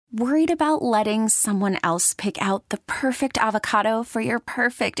Worried about letting someone else pick out the perfect avocado for your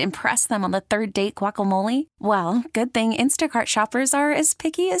perfect impress them on the third date guacamole? Well, good thing Instacart shoppers are as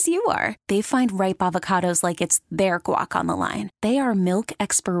picky as you are. They find ripe avocados like it's their guac on the line. They are milk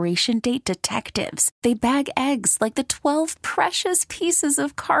expiration date detectives. They bag eggs like the 12 precious pieces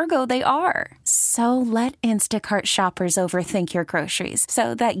of cargo they are. So let Instacart shoppers overthink your groceries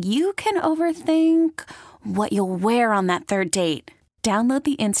so that you can overthink what you'll wear on that third date. Download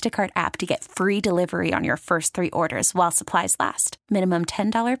the Instacart app to get free delivery on your first 3 orders while supplies last. Minimum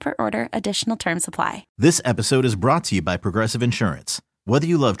 $10 per order. Additional terms apply. This episode is brought to you by Progressive Insurance. Whether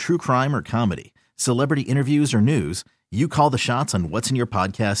you love true crime or comedy, celebrity interviews or news, you call the shots on what's in your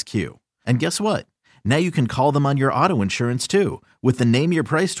podcast queue. And guess what? Now you can call them on your auto insurance too with the Name Your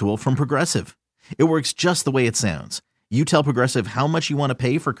Price tool from Progressive. It works just the way it sounds. You tell Progressive how much you want to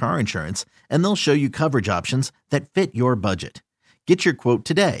pay for car insurance, and they'll show you coverage options that fit your budget. Get your quote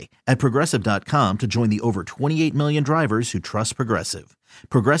today at Progressive.com to join the over 28 million drivers who trust Progressive.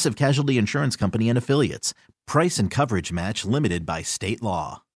 Progressive Casualty Insurance Company and Affiliates. Price and coverage match limited by state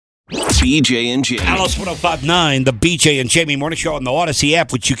law. BJ and Jamie. Alice 105.9, the BJ and Jamie Morning Show on the Odyssey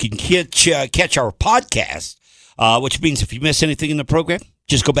app, which you can catch our podcast, which means if you miss anything in the program,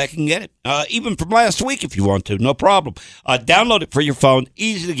 just go back and get it. Even from last week if you want to, no problem. Download it for your phone,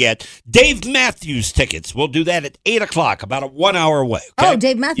 easy to get. Dave Matthews tickets. We'll do that at 8 o'clock, about a 1 hour away. Okay? Oh,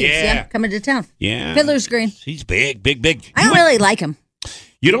 Dave Matthews, yeah, coming to town. Yeah. Fiddler's Green. He's big. I don't really like him.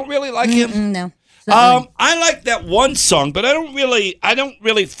 You don't really like him? No. I like that one song, but I don't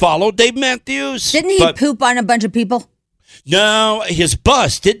really follow Dave Matthews. Didn't he poop on a bunch of people? No, his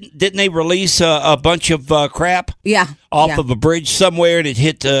bus didn't they release a bunch of crap? Yeah, off of a bridge somewhere, and it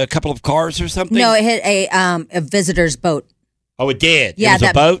hit a couple of cars or something. No, it hit a visitor's boat. Oh, it did. Yeah, it was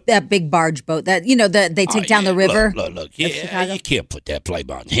a boat. That big barge boat that they take down the river. Look. Yeah, you can't put that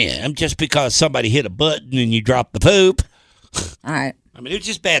blame on him just because somebody hit a button and you dropped the poop. All right. I mean, it was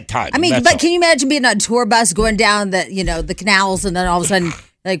just bad timing. I mean, but can you imagine being on a tour bus going down the canals, and then all of a sudden,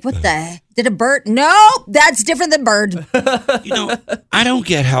 like, what the? Did a bird? No, that's different than bird. I don't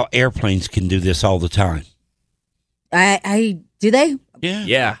get how airplanes can do this all the time. I do they?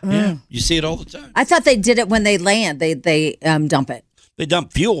 Yeah. Yeah. You see it all the time. I thought they did it when they land. They dump it. They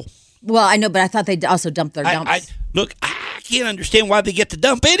dump fuel. Well, I know, but I thought they also dump their dumps. I can't understand why they get to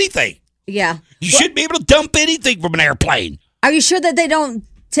dump anything. Yeah. You shouldn't be able to dump anything from an airplane. Are you sure that they don't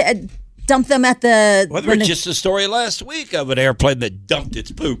dump them at the... Well, there was just a story last week of an airplane that dumped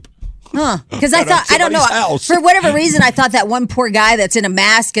its poop. Huh. Because I thought, I don't know, house. for whatever reson, I thought that one poor guy that's in a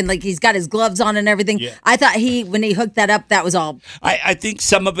mask and like he's got his gloves on and everything. Yeah. I thought when he hooked that up, that was all. I think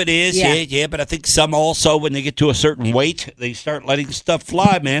some of it is, yeah, but I think some also, when they get to a certain weight, they start letting stuff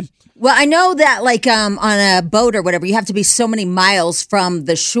fly, man. Well, I know that like on a boat or whatever, you have to be so many miles from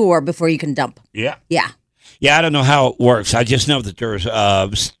the shore before you can dump. Yeah. Yeah. Yeah, I don't know how it works. I just know that there's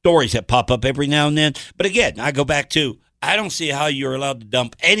stories that pop up every now and then. But again, I go back to, I don't see how you're allowed to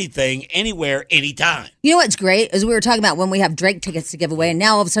dump anything, anywhere, anytime. You know what's great is we were talking about when we have Drake tickets to give away, and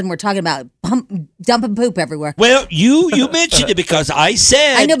now all of a sudden we're talking about dumping poop everywhere. Well, you mentioned it because I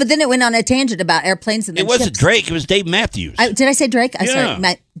said. I know, but then it went on a tangent about airplanes and then it wasn't Drake, it was Dave Matthews. Did I say Drake?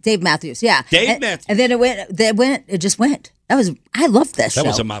 Sorry, Dave Matthews, yeah. Matthews. And then it just went. I love this show. That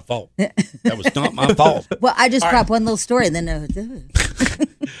wasn't my fault. That was not my fault. Well, I just brought up one little story and then...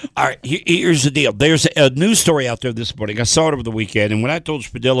 All right, here's the deal. There's a news story out there this morning. I saw it over the weekend, and when I told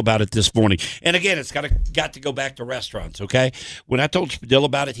Spadil about it this morning, and again, it's got to go back to restaurants, okay? When I told Spadil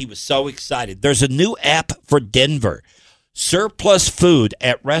about it, he was so excited. There's a new app for Denver. Surplus food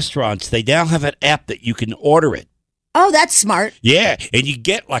at restaurants. They now have an app that you can order it. Oh, that's smart. Yeah, and you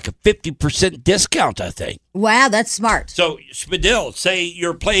get like a 50% discount, I think. Wow, that's smart. So, Spadil, say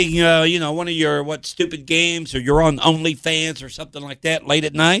you're playing, one of your, stupid games, or you're on OnlyFans or something like that late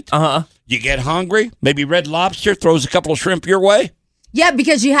at night. Uh-huh. You get hungry, maybe Red Lobster throws a couple of shrimp your way. Yeah,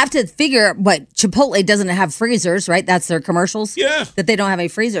 because you have to figure Chipotle doesn't have freezers, right? That's their commercials. Yeah. That they don't have any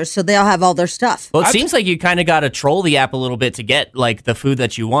freezers, so they'll have all their stuff. Well, it seems like you kind of got to troll the app a little bit to get like the food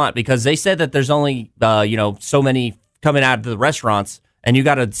that you want, because they said that there's only, so many coming out of the restaurants, and you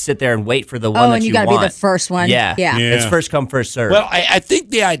got to sit there and wait for the one that you want. Oh, and you got to be the first one. Yeah. It's first come, first serve. Well, I think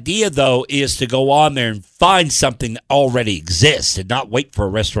the idea, though, is to go on there and find something that already exists and not wait for a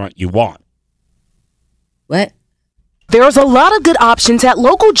restaurant you want. What? There's a lot of good options at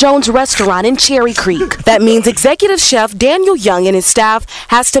local Jones restaurant in Cherry Creek. That means executive chef Daniel Young and his staff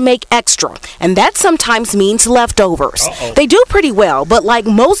has to make extra, and that sometimes means leftovers. They do pretty well, but like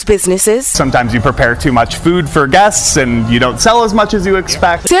most businesses, sometimes you prepare too much food for guests and you don't sell as much as you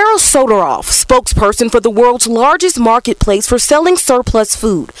expect. Sarah Soderoff, spokesperson for the world's largest marketplace for selling surplus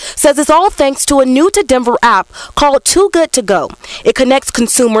food, says it's all thanks to a new to Denver app called Too Good To Go. It connects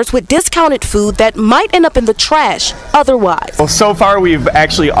consumers with discounted food that might end up in the trash otherwise. Well, so far we've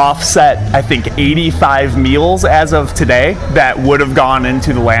actually offset, I think, 85 meals as of today that would have gone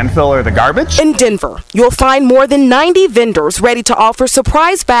into the landfill or the garbage. In Denver, you'll find more than 90 vendors ready to offer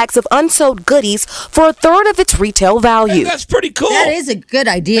surprise bags of unsold goodies for a third of its retail value. Hey, that's pretty cool. That is a good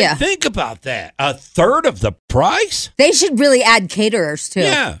idea. Hey, think about that. A third of the price? They should really add caterers too.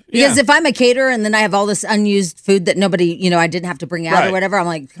 Yeah. Because if I'm a caterer and then I have all this unused food that nobody, I didn't have to bring out or whatever, I'm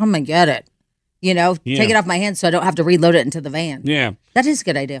like, come and get it. Take it off my hands so I don't have to reload it into the van. Yeah. That is a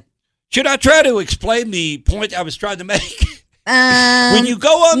good idea. Should I try to explain the point I was trying to make? When you go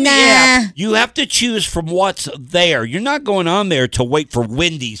on the app, you have to choose from what's there. You're not going on there to wait for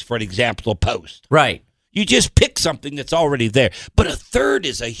Wendy's, for an example, to post. Right. You just pick something that's already there. But a third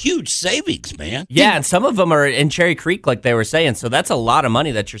is a huge savings, man. Yeah, and some of them are in Cherry Creek, like they were saying, so that's a lot of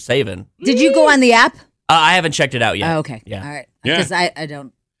money that you're saving. Did you go on the app? I haven't checked it out yet. Oh, okay. Yeah. All right. Yeah. Because I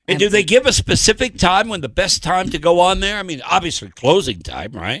don't. And do they give a specific time when the best time to go on there? I mean, obviously closing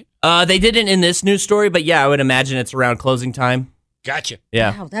time, right? They didn't in this news story, but yeah, I would imagine it's around closing time. Gotcha.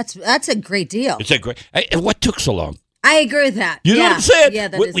 Yeah. Wow, that's a great deal. It's a great. And what took so long? I agree with that. You know what I'm saying? Yeah,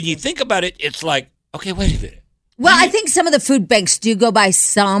 when you think about it, it's like, okay, wait a minute. Well, I think some of the food banks do go by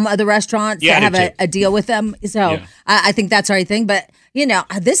some of the restaurants that have a deal with them. So I think that's the right thing. But,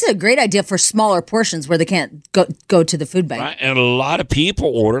 this is a great idea for smaller portions where they can't go to the food bank. Right? And a lot of people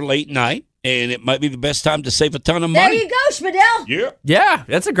order late night, and it might be the best time to save a ton of money. There you go, Spadell. Yeah. Yeah,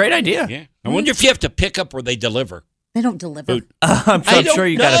 that's a great idea. Yeah. I wonder if you have to pick up or they deliver. They don't deliver. Food. I'm sure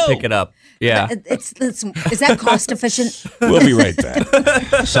you got to pick it up. Yeah. Is that cost efficient? We'll be right back.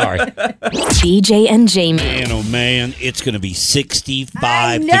 Sorry. BJ and Jamie. Man, oh man, it's going to be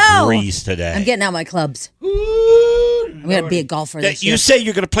 65 degrees today. I'm getting out my clubs. I'm going to be a golfer this year. You say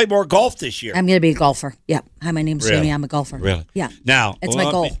you're going to play more golf this year. I'm going to be a golfer. Yeah. Hi, my name's Jamie. I'm a golfer. Really? Yeah. Now, it's my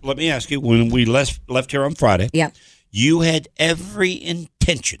goal. Let me ask you, when we left here on Friday, you had every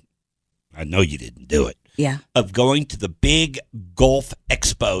intention, I know you didn't do it, of going to the big golf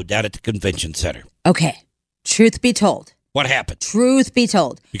expo down at the convention center. Okay. Truth be told. What happened? Truth be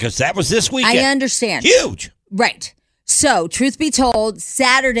told. Because that was this weekend. I understand. Huge. Right. So, truth be told,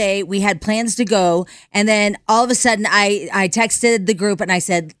 Saturday we had plans to go, and then all of a sudden I texted the group and I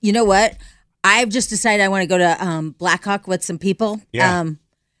said, you know what? I've just decided I want to go to Blackhawk with some people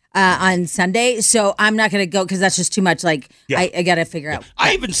on Sunday, so I'm not going to go because that's just too much. I got to figure out.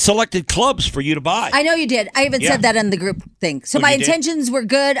 I even selected clubs for you to buy. I know you did. I even said that in the group thing. So my intentions were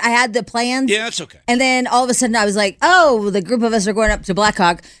good. I had the plans. Yeah, that's okay. And then all of a sudden I was like, oh, the group of us are going up to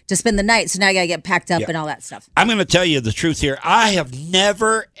Blackhawk to spend the night, so now I got to get packed up and all that stuff. I'm going to tell you the truth here. I have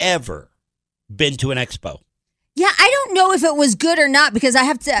never, ever been to an expo. Yeah, I don't know if it was good or not because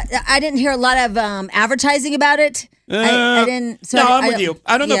I didn't hear a lot of advertising about it. I didn't. So I'm with you.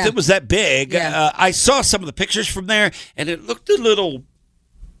 I don't know if it was that big. Yeah. I saw some of the pictures from there, and it looked a little,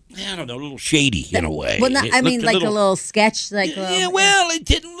 I don't know, a little shady in a way. Well, a little sketch. It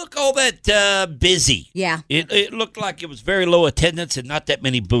didn't look all that busy. Yeah. It looked like it was very low attendance and not that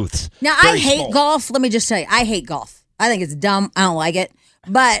many booths. Now, I hate golf. Let me just tell you, I hate golf. I think it's dumb. I don't like it.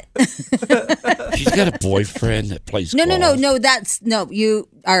 But she's got a boyfriend that plays golf. No, you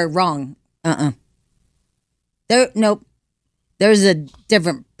are wrong. Nope. There's a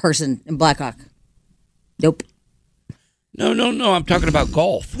different person in Blackhawk. Nope. No. I'm talking about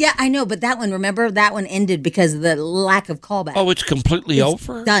golf. Yeah, I know, but that one, remember, that one ended because of the lack of callback. Oh, it's completely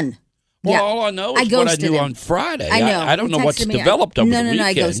over? Done. Well, all I know is what I knew on Friday. I know. I don't know what's developed over the weekend.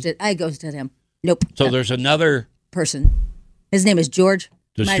 No, I ghosted him. Nope. So there's another person. His name is George.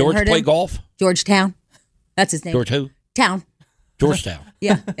 Does George play golf? Georgetown. That's his name. George who? Town. Georgetown.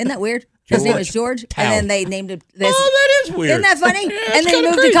 Yeah. Isn't that weird? His name is George. Town. And then they named it this. Oh, that is weird. Isn't that funny? Yeah, and then he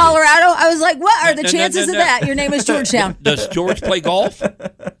moved to Colorado. I was like, what are the chances of that? Your name is Georgetown. Does George play golf?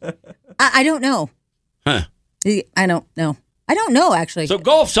 I don't know. Huh. I don't know. I don't know, actually. So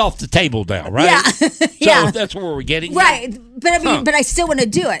golf's off the table now, right? Yeah. So that's where we're getting. Right. But I mean, but I still want to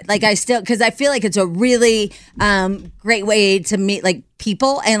do it. Because I feel like it's a really great way to meet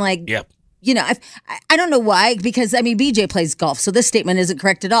people and Yep. I don't know why, because BJ plays golf, so this statement isn't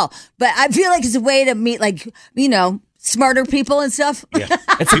correct at all. But I feel like it's a way to meet smarter people and stuff. Yeah.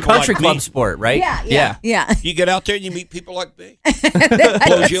 It's a People country like club me. sport, right? Yeah. You get out there and you meet people like me.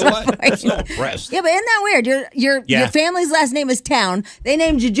 Blows you away. I'm so impressed. Yeah, but isn't that weird? Your family's last name is Town. They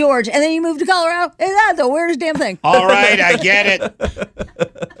named you George, and then you moved to Colorado. Isn't that the weirdest damn thing? All right, I get it.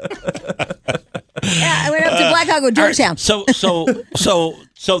 Yeah, I went up to Blackhawk with Georgetown. So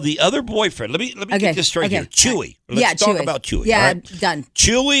the other boyfriend. Let me get this straight here. Chewy. Let's talk about Chewy. Yeah, all right? done.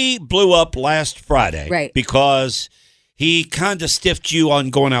 Chewy blew up last Friday, right? Because he kind of stiffed you on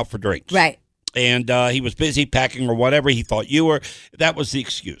going out for drinks, right? And he was busy packing or whatever. He thought you were. That was the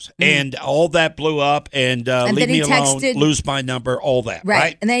excuse. And all that blew up. And leave me alone. Lose my number. All that.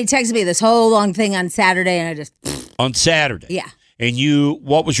 Right. And then he texted me this whole long thing on Saturday, and I just on Saturday. Yeah. And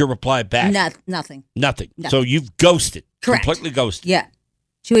what was your reply back? Nothing. So you've ghosted. Correct. Completely ghosted. Yeah.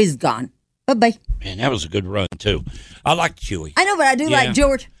 Chewy's gone. Bye-bye. Man, that was a good run, too. I like Chewy. I know, but I do like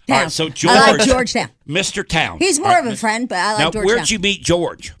Georgetown. All right, so George. I like Georgetown. Mr. Town. He's more of a friend, but I like now, Georgetown. Where'd you meet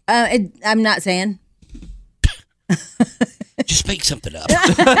George? I'm not saying. Just make something up.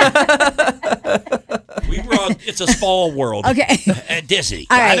 We were on It's a Small World. Okay. At Disney.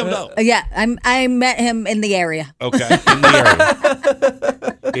 All right. I don't know. Yeah, I met him in the area. Okay. In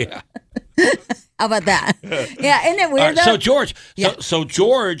the area. Yeah. How about that? Yeah, isn't it weird though? So George. Yeah. So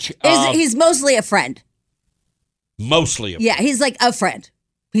George. He's mostly a friend. Mostly a friend. Yeah, he's like a friend.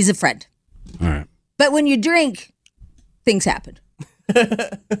 He's a friend. All right. But when you drink, things happen.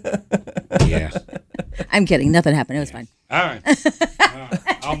 Yeah. I'm kidding. Nothing happened. It was fine. All right.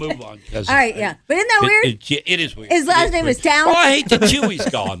 I'll move on. All right, yeah. But isn't that weird? It is weird. His last name is Town. Oh, I hate that Chewy's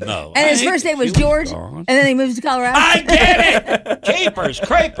gone, though. And his first name was George. And then he moved to Colorado. I get it. Capers,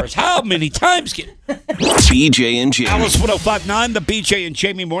 crapers. How many times BJ and Jamie. Alice 105.9, the BJ and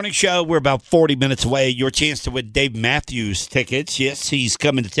Jamie Morning Show. We're about 40 minutes away. Your chance to win Dave Matthews tickets. Yes, he's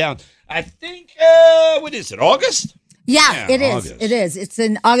coming to town. I think, what is it, August? Yeah, it is. August. It is. It's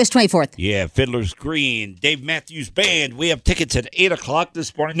in August 24th. Yeah, Fiddler's Green, Dave Matthews Band. We have tickets at 8 o'clock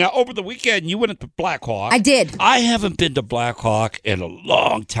this morning. Now, over the weekend, you went to Blackhawk. I did. I haven't been to Blackhawk in a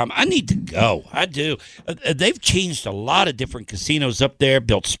long time. I need to go. I do. They've changed a lot of different casinos up there,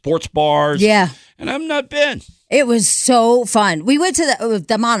 built sports bars. Yeah. And I've not been. It was so fun. We went to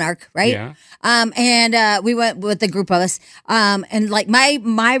the Monarch, right? Yeah. And we went with a group of us. And like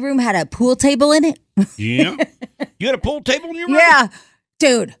my room had a pool table in it. Yeah. You had a pool table in your room? Yeah.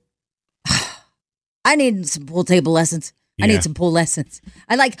 Dude. I need some pool table lessons. Yeah. I need some pool lessons.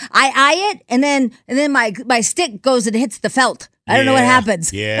 I eye it and then my stick goes and hits the felt. I don't know what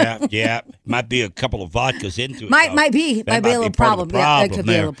happens. Yeah. Might be a couple of vodkas into it. Might be a little problem. Yeah, it could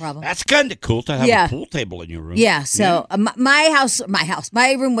be a little problem. That's kind of cool to have a pool table in your room. Yeah. So my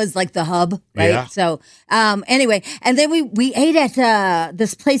room was like the hub, right? Yeah. So anyway, and then we ate at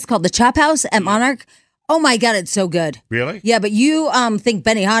this place called the Chop House at Monarch. Oh my God, it's so good. Really? Yeah, but you think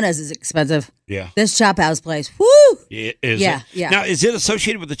Benihana's is expensive. Yeah. This Chop House place, whoo! Is Yeah, it? yeah. Now, is it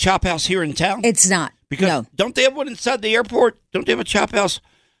associated with the Chop House here in town? It's not. Because don't they have one inside the airport? Don't they have a Chop House?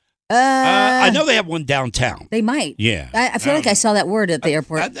 I know they have one downtown. They might. Yeah. I feel like I saw that word at the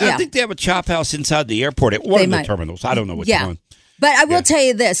airport. I think they have a Chop House inside the airport at one of the terminals. I don't know which one. But I will tell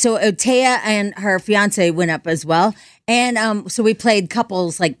you this. So Taya and her fiance went up as well. And so we played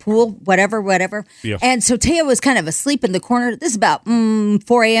couples like pool, whatever. Yeah. And so Taya was kind of asleep in the corner. This is about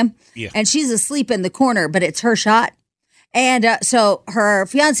 4 a.m. Yeah. And she's asleep in the corner, but it's her shot. And so her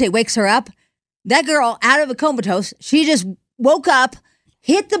fiance wakes her up. That girl out of a comatose. She just woke up,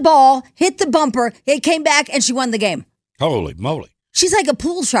 hit the ball, hit the bumper. It came back and she won the game. Holy moly. She's like a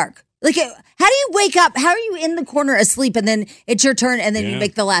pool shark. Like, how do you wake up? How are you in the corner asleep and then it's your turn and then you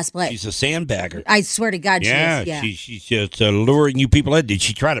make the last play? She's a sandbagger. I swear to God, she is. Yeah, she's just luring you people in. Did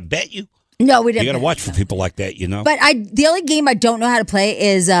she try to bet you? No, we didn't. You got to watch for people like that, you know. But the only game I don't know how to play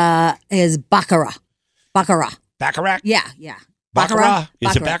is Baccarat. Baccarat? Yeah. Baccarat?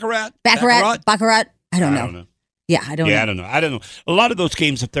 Is it Baccarat? Baccarat? I don't know. Yeah, I don't know. I don't know. A lot of those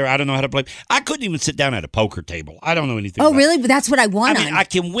games up there, I don't know how to play. I couldn't even sit down at a poker table. I don't know anything. Oh, really? But that's what I want. I mean, I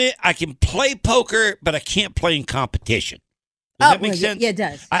can win. I can play poker, but I can't play in competition. Does that make sense? Yeah, it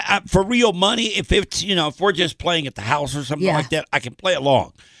does. For real money, if it's if we're just playing at the house or something like that, I can play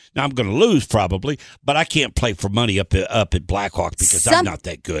along. Now I'm going to lose probably, but I can't play for money up at Blackhawk because I'm not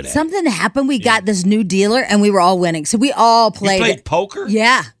that good at it. Something happened. We got this new dealer, and we were all winning, so we all played. You played poker?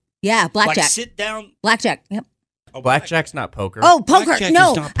 Yeah, blackjack. Like sit down. Blackjack. Yep. Oh, blackjack's not poker. Oh, poker. Blackjack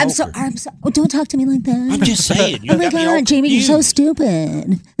No, is not I'm poker. so. Oh, don't talk to me like that. I'm just saying. Oh my God, Jamie, you're so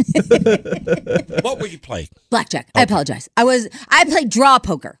stupid. What were you playing? Blackjack. Okay. I apologize. I played draw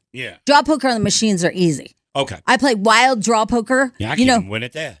poker. Yeah. Draw poker on the machines are easy. Okay. I played wild draw poker. Yeah, I can't even win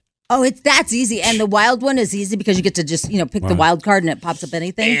at that. Oh, that's easy. And the wild one is easy because you get to just, pick the wild card and it pops up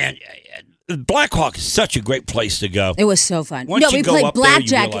anything. And Blackhawk is such a great place to go. It was so fun. Once you we go played up there,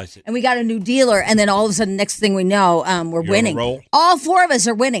 blackjack, you realize it. and we got a new dealer, and then all of a sudden, next thing we know, we're You're winning. on a roll? All 4 of us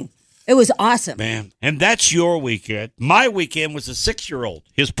are winning. It was awesome. Man, and that's your weekend. My weekend was a 6-year-old,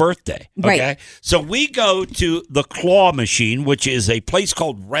 his birthday. Okay. Right. So we go to the Claw Machine, which is a place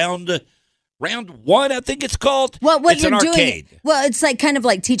called Round One, I think it's called. Well, what it's you're an doing, arcade. well, it's like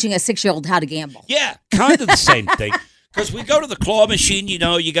teaching a 6-year-old how to gamble. Yeah, kind of the same thing. Because we go to the Claw Machine, you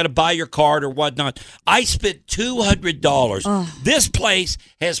got to buy your card or whatnot. I spent $200. Oh. This place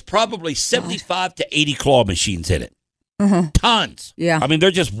has probably 75 to 80 claw machines in it. Mm-hmm. Tons. Yeah. I mean,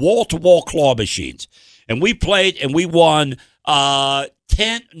 they're just wall-to-wall claw machines. And we played and we won 9, I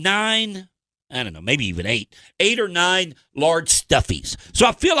don't know, maybe even 8 or 9 large stuffies. So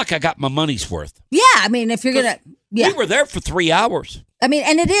I feel like I got my money's worth. Yeah, I mean, if you're going to... Yeah. We were there for 3 hours. I mean,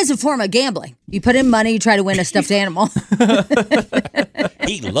 and it is a form of gambling. You put in money, you try to win a stuffed animal.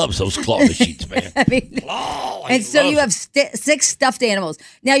 He loves those claw machines, man. I mean, and so you have 6 stuffed animals.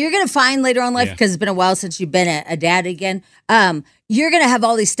 Now, you're going to find later on in life, because it's been a while since you've been a dad again, you're going to have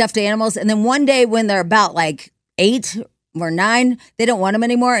all these stuffed animals. And then one day when they're about like 8 or 9, they don't want them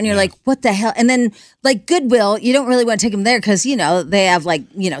anymore. And you're like, what the hell? And then like Goodwill, you don't really want to take them there because, they have like,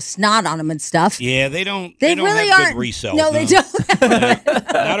 snot on them and stuff. Yeah, they don't really have aren't. Good resale. No, they don't.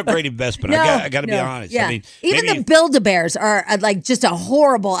 Not a great investment. No, I got to be honest. Yeah. I mean, even maybe the Build-A-Bears are like just a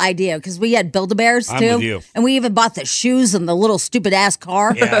horrible idea because we had Build-A-Bears too. I'm with you. And we even bought the shoes and the little stupid ass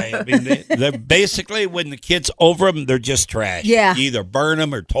car. Yeah, I mean, they're basically, when the kids over them, they're just trash. Yeah. You either burn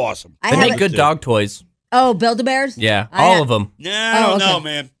them or toss them. They make good dog toys. Oh, Build-A-Bears? Yeah, all of them. No, I don't know, okay.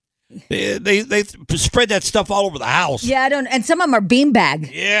 man. They spread that stuff all over the house. Yeah, I don't. And some of them are beanbag.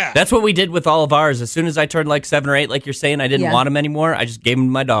 Yeah. That's what we did with all of ours. As soon as I turned like 7 or 8, like you're saying, I didn't want them anymore. I just gave them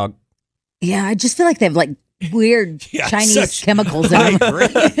to my dog. Yeah, I just feel like they have like weird Chinese chemicals in I them. agree.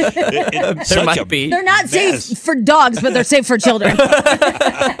 It's There such might a be. They're not mess. safe for dogs, but they're safe for children.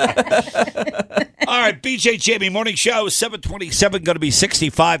 All right, BJ Jamie Morning Show, 727, going to be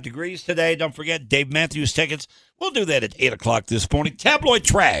 65 degrees today. Don't forget, Dave Matthews tickets. We'll do that at 8 o'clock this morning. Tabloid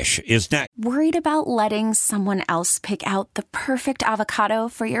Trash is next. Worried about letting someone else pick out the perfect avocado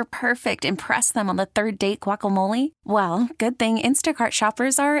for your perfect impress them on the third date guacamole? Well, good thing Instacart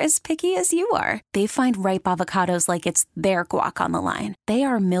shoppers are as picky as you are. They find ripe avocados like it's their guac on the line. They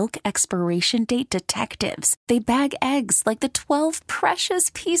are milk expiration date detectives. They bag eggs like the 12 precious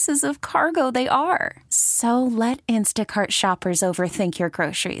pieces of cargo they are. So let Instacart shoppers overthink your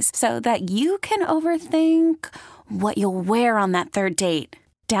groceries so that you can overthink what you'll wear on that third date.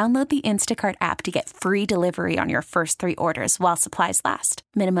 Download the Instacart app to get free delivery on your first 3 orders while supplies last.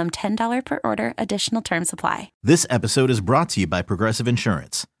 Minimum $10 per order. Additional terms apply. This episode is brought to you by Progressive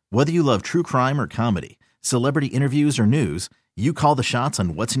Insurance. Whether you love true crime or comedy, celebrity interviews or news, you call the shots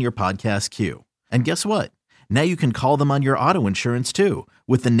on what's in your podcast queue. And guess what? Now you can call them on your auto insurance too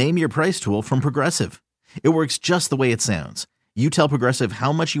with the Name Your Price tool from Progressive. It works just the way it sounds. You tell Progressive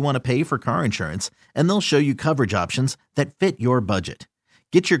how much you want to pay for car insurance, and they'll show you coverage options that fit your budget.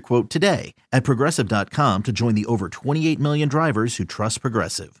 Get your quote today at Progressive.com to join the over 28 million drivers who trust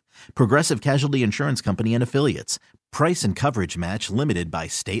Progressive. Progressive Casualty Insurance Company and Affiliates. Price and coverage match limited by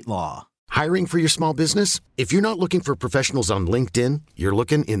state law. Hiring for your small business? If you're not looking for professionals on LinkedIn, you're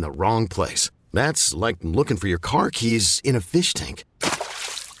looking in the wrong place. That's like looking for your car keys in a fish tank.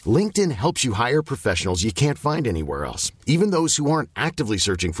 LinkedIn helps you hire professionals you can't find anywhere else, even those who aren't actively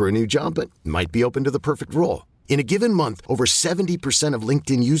searching for a new job but might be open to the perfect role. In a given month, over 70% of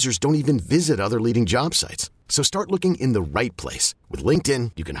LinkedIn users don't even visit other leading job sites. So start looking in the right place. With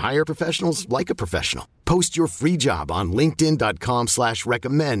LinkedIn, you can hire professionals like a professional. Post your free job on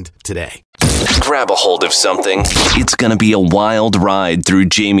linkedin.com/recommend today. Grab a hold of something. It's going to be a wild ride through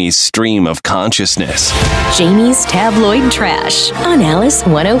Jamie's stream of consciousness. Jamie's Tabloid Trash on Alice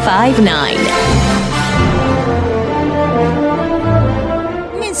 105.9.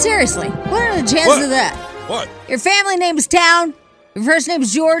 I mean, seriously, what are the chances of that? What? Your family name is Town, your first name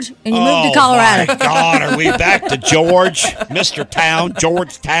is George, and you moved to Colorado. Oh, my God. Are we back to George? Mr. Town?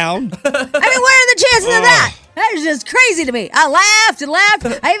 George Town? I mean, what are the chances of that? That is just crazy to me. I laughed and laughed.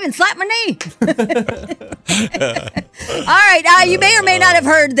 I even slapped my knee. All right. You may or may not have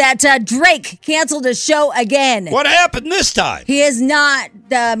heard that Drake canceled his show again. What happened this time? He has not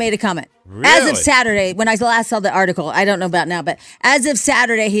made a comment. Really? As of Saturday, when I last saw the article, I don't know about now, but as of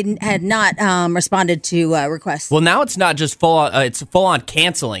Saturday, he had not responded to requests. Well, now it's not just full on, it's full on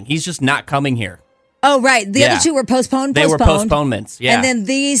canceling. He's just not coming here. Oh, right. The other two were postponed. They were postponements, yeah. And then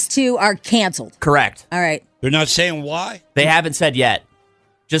these two are canceled. Correct. All right. They're not saying why? They haven't said yet.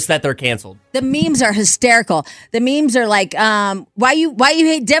 Just that they're canceled. The memes are hysterical. The memes are like, why you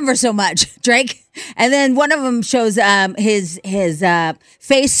hate Denver so much, Drake? And then one of them shows his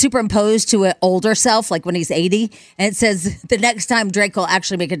face superimposed to an older self, like when he's 80, and it says the next time Drake will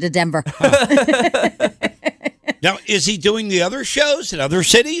actually make it to Denver. Now, is he doing the other shows in other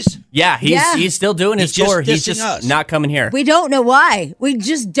cities? Yeah, he's still doing his tour. He's just not coming here. We don't know why. We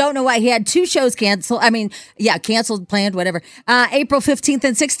just don't know why. He had 2 shows canceled. Canceled, planned, whatever. April 15th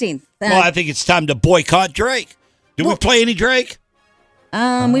and 16th. Well, I think it's time to boycott Drake. Do we play any Drake?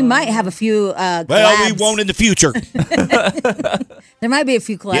 We might have a few collabs. Well, we won't in the future. There might be a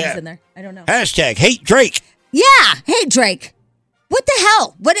few collabs in there. I don't know. Hashtag hate Drake. Yeah, hate Drake. What the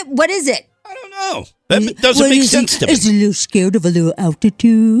hell? What is it? I don't know. That doesn't make sense to me. Is he a little scared of a little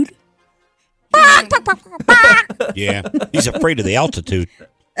altitude? Yeah, he's afraid of the altitude.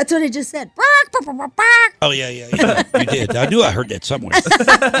 That's what I just said. Oh, yeah. You did. I knew I heard that somewhere.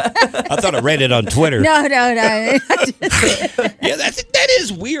 I thought I read it on Twitter. No. Yeah, that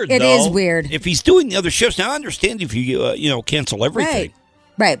is weird, though. It is weird. If he's doing the other shifts, now I understand if you cancel everything.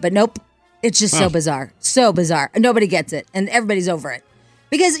 Right, but nope. It's just so bizarre. So bizarre. Nobody gets it, and everybody's over it.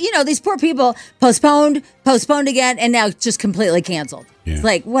 Because, these poor people postponed again, and now it's just completally canceled. Yeah. It's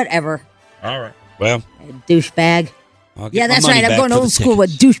like, whatever. All right. Well. Douchebag. Yeah, that's right. I'm going old school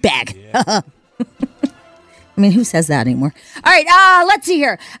with douchebag. Yeah. I mean, who says that anymore? All right, let's see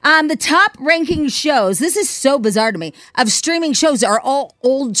here. The top ranking shows, this is so bizarre to me, of streaming shows are all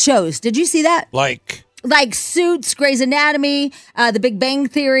old shows. Did you see that? Like Suits, Grey's Anatomy, The Big Bang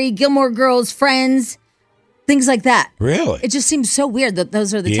Theory, Gilmore Girls, Friends. Things like that. Really? It just seems so weird that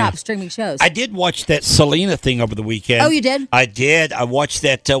those are the top streaming shows. I did watch that Selena thing over the weekend. Oh, you did? I did. I watched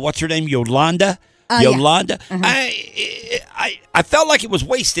that, what's her name, Yolanda? Yolanda. Yeah. I felt like it was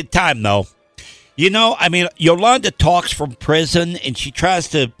wasted time, though. Yolanda talks from prison, and she tries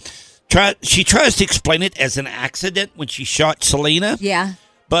to explain it as an accident when she shot Selena. Yeah.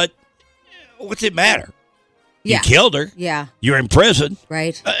 But what's it matter? Yeah. You killed her. Yeah. You're in prison.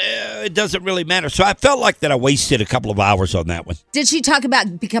 Right. It doesn't really matter. So I felt like that I wasted a couple of hours on that one. Did she talk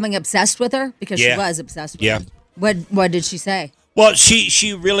about becoming obsessed with her? Because she was obsessed with her. What did she say? Well,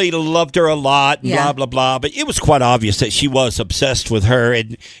 she really loved her a lot, and blah, blah, blah. But it was quite obvious that she was obsessed with her.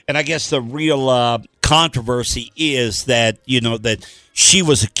 And I guess the real controversy is that, that she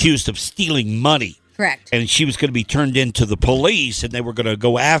was accused of stealing money. Correct. And she was going to be turned into the police, and they were going to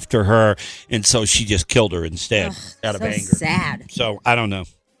go after her. And so she just killed her instead out of anger. Sad. So I don't know.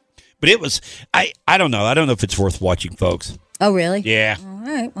 But it was, I don't know. I don't know if it's worth watching, folks. Oh, really? Yeah. All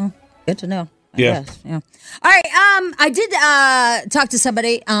right. Well, good to know. I Yeah. guess. Yeah. All right. I did talk to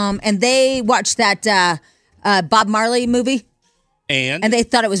somebody, and they watched that Bob Marley movie, and they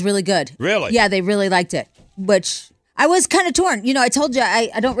thought it was really good. Really? Yeah, they really liked it. Which I was kind of torn. I told you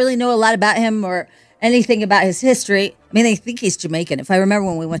I don't really know a lot about him or anything about his history. I mean, they think he's Jamaican. If I remember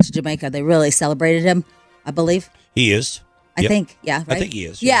when we went to Jamaica, they really celebrated him. I believe he is. I think. Yeah. Right? I think he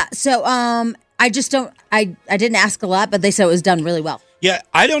is. Yeah. So I just don't. I didn't ask a lot, but they said it was done really well. Yeah,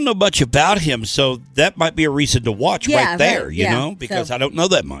 I don't know much about him, so that might be a reason to watch right there, right. because I don't know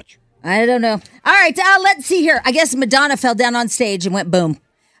that much. I don't know. All right, let's see here. I guess Madonna fell down on stage and went boom.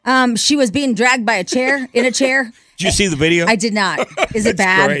 She was being dragged by a chair, in a chair. Did you see the video? I did not. Is it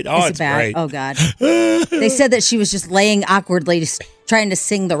bad? Great. Oh, Is it bad? great. Oh, God. They said that she was just laying awkwardly, trying to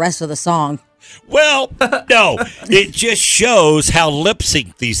sing the rest of the song. Well, no, it just shows how lip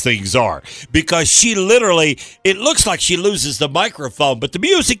sync these things are, because she literally, it looks like she loses the microphone, but the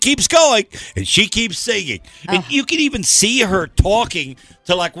music keeps going and she keeps singing. And you can even see her talking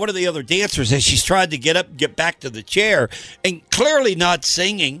to like one of the other dancers as she's trying to get up and get back to the chair, and clearly not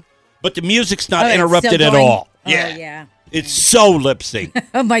singing, but the music's not interrupted at all. Yeah. It's so lip sync.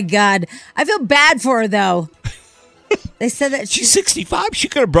 Oh, my God. I feel bad for her, though. They said that she's 65. She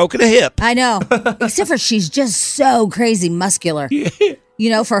could have broken a hip. I know. Except for she's just so crazy muscular.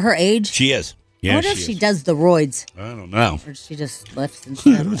 Yeah. For her age. She is. Yeah, I wonder if she does the roids. I don't know. Or she just lifts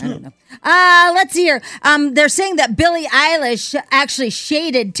instead. I don't know. Let's see here. They're saying that Billie Eilish actually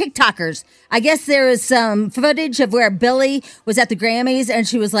shaded TikTokers. I guess there was some footage of where Billie was at the Grammys and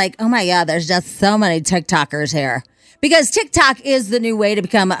she was like, oh my God, there's just so many TikTokers here. Because TikTok is the new way to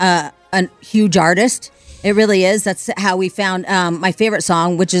become a huge artist. It really is. That's how we found my favorite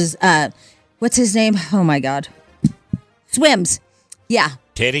song, which is, what's his name? Oh, my God. Swims. Yeah.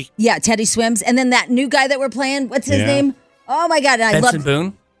 Teddy? Yeah, Teddy Swims. And then that new guy that we're playing, what's his name? Oh, my God. Benson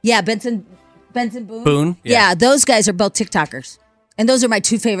Boone? Yeah, Benson Boone. Boone? Yeah, those guys are both TikTokers. And those are my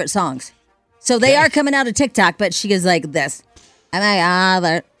 2 favorite songs. So they are coming out of TikTok, but she is like this.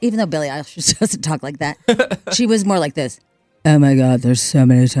 And even though Billie Eilish doesn't talk like that, she was more like this. oh my God, there's so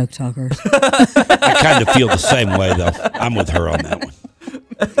many TikTokers. I kind of feel the same way, though. I'm with her on that one.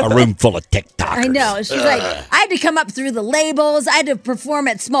 A room full of TikTokers. I know. She's like, I had to come up through the labels. I had to perform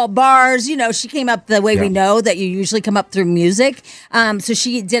at small bars. You know, she came up the way we know that you usually come up through music. So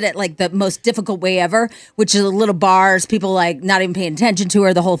she did it like the most difficult way ever, which is little bars, people like not even paying attention to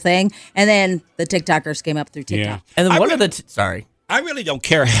her, the whole thing. And then the TikTokers came up through TikTok. Yeah. And then sorry. I really don't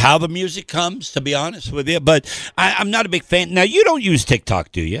care how the music comes, to be honest with you, but I'm not a big fan. Now, you don't use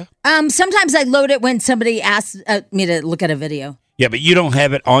TikTok, do you? Sometimes I load it when somebody asks me to look at a video. Yeah, but you don't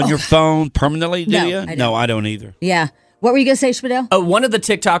have it on your phone permanently, do you? I don't. No, I don't either. Yeah. What were you going to say, Spadell? One of the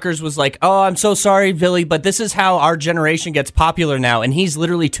TikTokers was like, oh, I'm so sorry, Billy, but this is how our generation gets popular now. And he's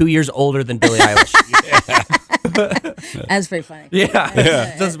literally 2 years older than Billie Eilish. That's pretty funny. Yeah.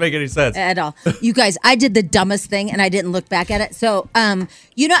 It doesn't make any sense. At all. You guys, I did the dumbest thing and I didn't look back at it. So,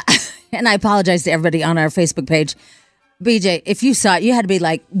 you know, and I apologize to everybody on our Facebook page. BJ, if you saw it, you had to be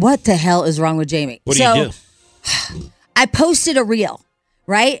like, what the hell is wrong with Jamie? What do you do? I posted a reel,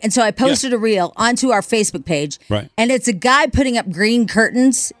 right? And so I posted a reel onto our Facebook page. Right. And it's a guy putting up green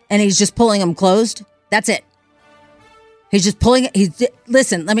curtains and he's just pulling them closed. That's it. He's just pulling it.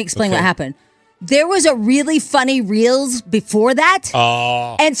 Listen, let me explain what happened. There was a really funny reels before that.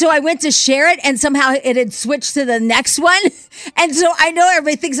 Oh. And so I went to share it and somehow it had switched to the next one. And so I know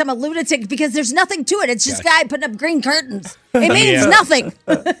everybody thinks I'm a lunatic because there's nothing to it. It's just a guy putting up green curtains. It means nothing.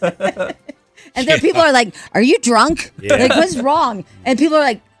 And then people are like, are you drunk? Yeah. Like, what's wrong? And people are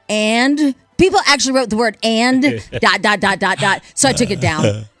like, and? People actually wrote the word and, ... So I took it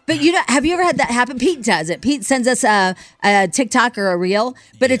down. But you know, have you ever had that happen? Pete does it. Pete sends us a TikTok or a reel,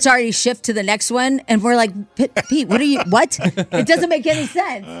 but it's already shifted to the next one. And we're like, Pete, what? It doesn't make any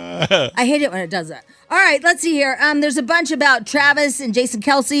sense. I hate it when it does that. All right, let's see here. There's a bunch about Travis and Jason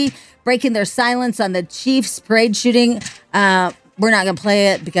Kelce breaking their silence on the Chiefs parade shooting. We're not going to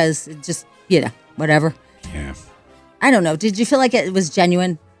play it because it just, whatever. Yeah. I don't know. Did you feel like it was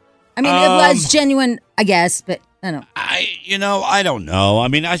genuine? I mean, it was genuine, I guess, but I don't know. I don't know. I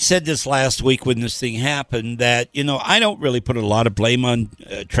mean, I said this last week when this thing happened that, I don't really put a lot of blame on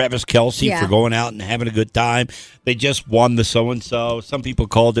Travis Kelce for going out and having a good time. They just won the so-and-so. Some people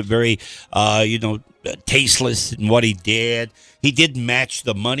called it very, tasteless in what he did. He did match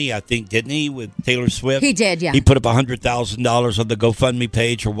the money, I think, didn't he, with Taylor Swift? He did, yeah. He put up $100,000 on the GoFundMe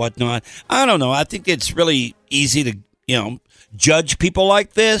page or whatnot. I don't know. I think it's really easy to, judge people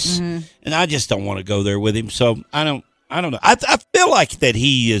like this, and I just don't want to go there with him. So I don't know. I feel like that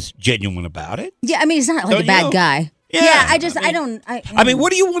he is genuine about it. Yeah, I mean, he's not like a bad guy. Yeah, I mean,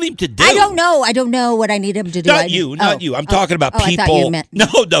 what do you want him to do? I don't know what I need him to do. Not you. I'm talking about people. I thought you meant No.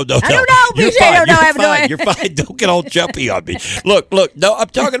 I don't know, You're BJ. fine. I don't know. I have no idea. You're fine. Don't get all jumpy on me. Look. No, I'm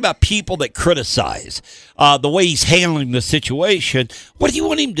talking about people that criticize the way he's handling the situation. What do you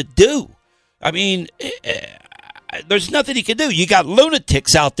want him to do? I mean, there's nothing he can do. You got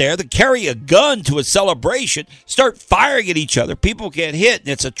lunatics out there that carry a gun to a celebration, start firing at each other. People get hit, and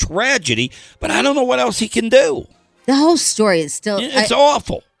it's a tragedy. But I don't know what else he can do. The whole story is still... It's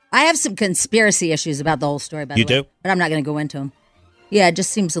awful. I have some conspiracy issues about the whole story, by the way. You do? But I'm not going to go into them. Yeah, it just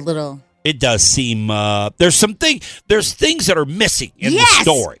seems a little... It does seem... there's things that are missing in the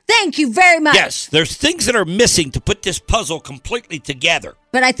story. Thank you very much. Yes, there's things that are missing to put this puzzle completely together.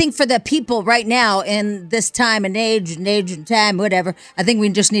 But I think for the people right now in this time and age and time, whatever, I think we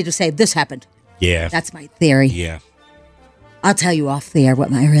just need to say this happened. Yeah. That's my theory. Yeah. I'll tell you off the air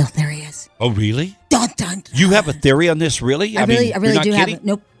what my real theory is. Oh, really? Dun, dun, dun. You have a theory on this, really? I really do have kidding? it.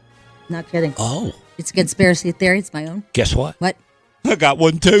 Nope. Not kidding. Oh. It's a conspiracy theory. It's my own. Guess what? What? I got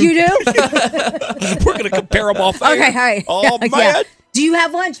one, too. You do? We're going to compare them off air. Okay, all right. Oh, man. Yeah. Do you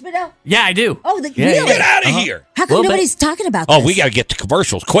have one, Spadell? Yeah, I do. Oh, really? Get out of here. How come nobody's talking about this? Oh, we got to get to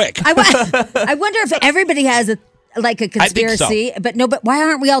commercials quick. I wonder if everybody has a conspiracy, but why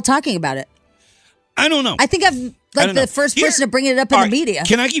aren't we all talking about it? I don't know. I think I'm the first person to bring it up in the media.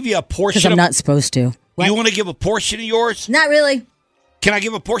 Can I give you a portion? Because I'm not supposed to. What? You want to give a portion of yours? Not really. Can I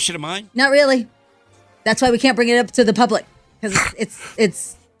give a portion of mine? Not really. That's why we can't bring it up to the public. Because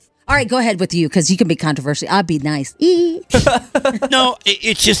it's all right, go ahead with you, because you can be controversial. I'll be nice. No,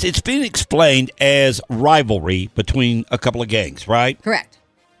 it's been explained as rivalry between a couple of gangs, right? Correct.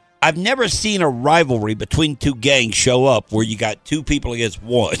 I've never seen a rivalry between two gangs show up where you got two people against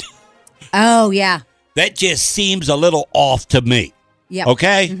one. Oh, yeah. That just seems a little off to me. Yeah.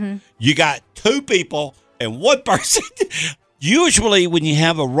 Okay? Mm-hmm. You got two people and one person. Usually when you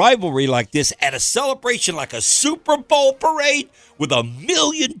have a rivalry like this at a celebration like a Super Bowl parade with 1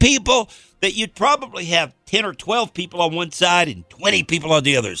 million people, that you'd probably have 10 or 12 people on one side and 20 people on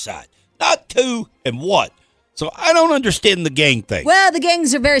the other side. Not 2 and 1. So I don't understand the gang thing. Well, the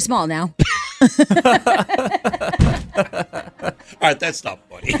gangs are very small now. All right, that's not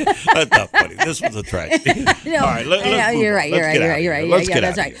funny. That's not funny. This was a tragedy. No, All right, let's move you're on. right. Let's You're right. get You're out right. of You're here. right. Let's Yeah, get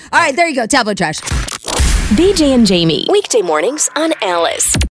that's out right. of here. All right, there you go. Tabloid trash. BJ and Jamie, weekday mornings on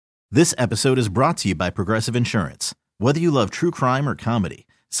Alice. This episode is brought to you by Progressive Insurance. Whether you love true crime or comedy,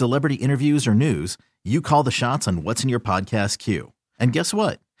 celebrity interviews or news, you call the shots on what's in your podcast queue. And guess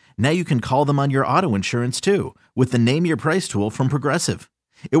what? Now you can call them on your auto insurance too with the Name Your Price tool from Progressive.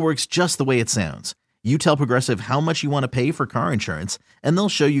 It works just the way it sounds. You tell Progressive how much you want to pay for car insurance, and they'll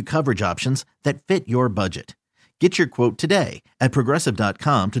show you coverage options that fit your budget. Get your quote today at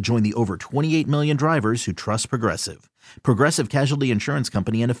Progressive.com to join the over 28 million drivers who trust Progressive. Progressive Casualty Insurance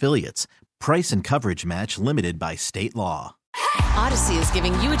Company and Affiliates. Price and coverage match limited by state law. Odyssey is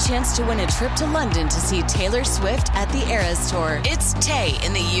giving you a chance to win a trip to London to see Taylor Swift at the Eras Tour. It's Tay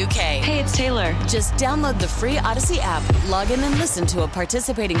in the UK. Hey, it's Taylor. Just download the free Odyssey app, log in and listen to a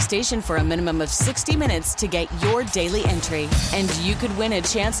participating station for a minimum of 60 minutes to get your daily entry. And you could win a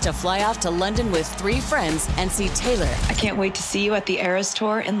chance to fly off to London with 3 friends and see Taylor. I can't wait to see you at the Eras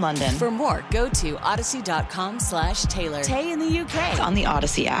Tour in London. For more, go to odyssey.com/Taylor. Tay in the UK. It's on the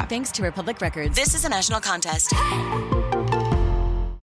Odyssey app. Thanks to Republic Records. This is a national contest.